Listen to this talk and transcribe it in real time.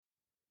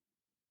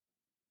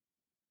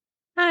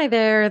Hi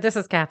there, this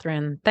is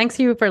Catherine. Thanks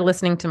you for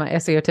listening to my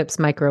SEO Tips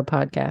micro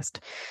podcast.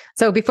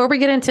 So, before we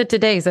get into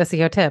today's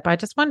SEO tip, I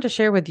just wanted to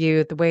share with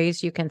you the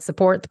ways you can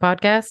support the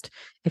podcast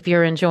if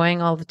you're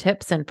enjoying all the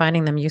tips and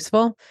finding them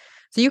useful.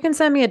 So, you can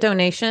send me a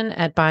donation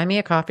at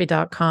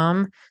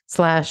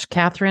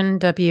buymeacoffee.com/Catherine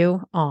W.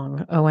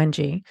 Ong,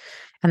 O-N-G.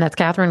 And that's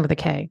Catherine with a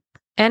K.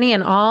 Any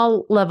and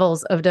all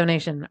levels of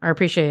donation are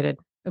appreciated.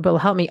 It will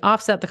help me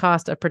offset the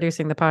cost of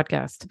producing the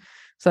podcast.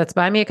 So that's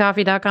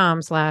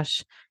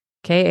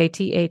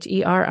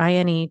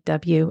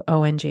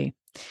buymeacoffee.com/KATHERINEWONG.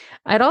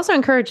 I'd also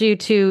encourage you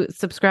to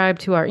subscribe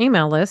to our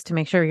email list to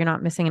make sure you're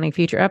not missing any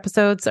future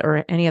episodes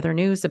or any other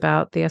news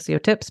about the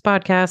SEO Tips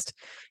podcast.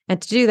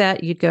 And to do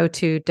that, you'd go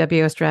to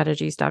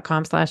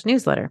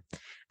wostrategies.com/newsletter.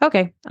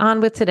 Okay,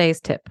 on with today's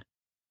tip.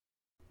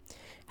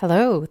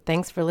 Hello,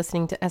 thanks for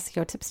listening to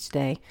SEO Tips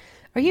today.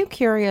 Are you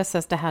curious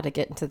as to how to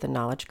get into the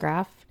knowledge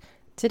graph?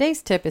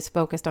 Today's tip is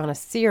focused on a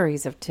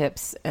series of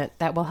tips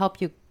that will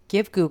help you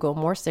give Google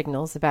more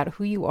signals about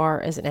who you are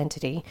as an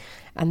entity,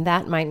 and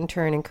that might in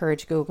turn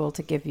encourage Google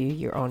to give you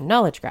your own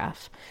knowledge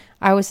graph.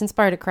 I was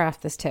inspired to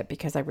craft this tip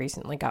because I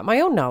recently got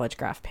my own knowledge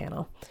graph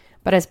panel.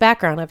 But as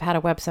background, I've had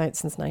a website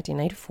since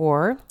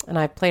 1994, and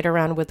I've played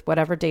around with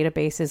whatever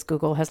databases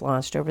Google has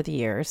launched over the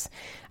years.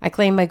 I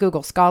claimed my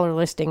Google Scholar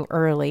listing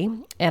early,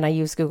 and I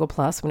used Google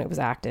Plus when it was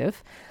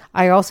active.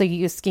 I also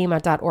used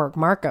schema.org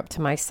markup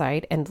to my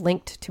site and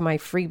linked to my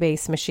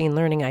Freebase machine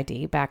learning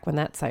ID back when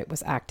that site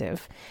was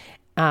active.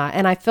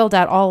 And I filled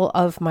out all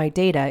of my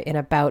data in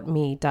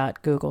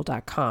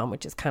aboutme.google.com,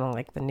 which is kind of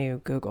like the new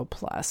Google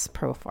Plus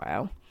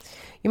profile.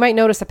 You might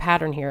notice a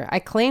pattern here. I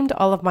claimed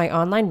all of my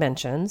online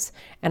mentions,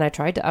 and I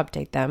tried to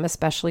update them,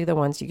 especially the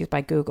ones used by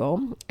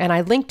Google, and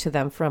I linked to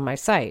them from my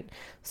site.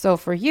 So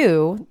for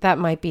you, that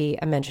might be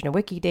a mention of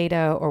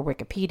Wikidata or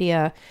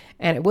Wikipedia,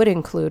 and it would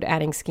include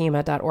adding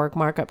schema.org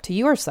markup to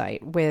your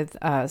site with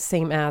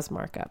same as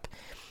markup.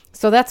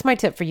 So that's my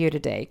tip for you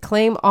today.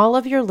 Claim all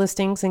of your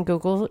listings in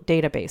Google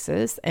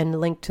databases and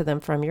link to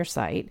them from your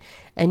site,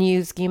 and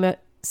use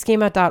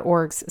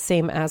schema.org's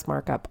same as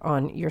markup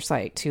on your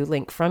site to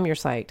link from your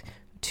site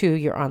to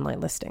your online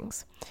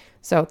listings.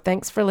 So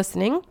thanks for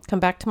listening.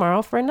 Come back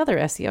tomorrow for another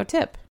SEO tip.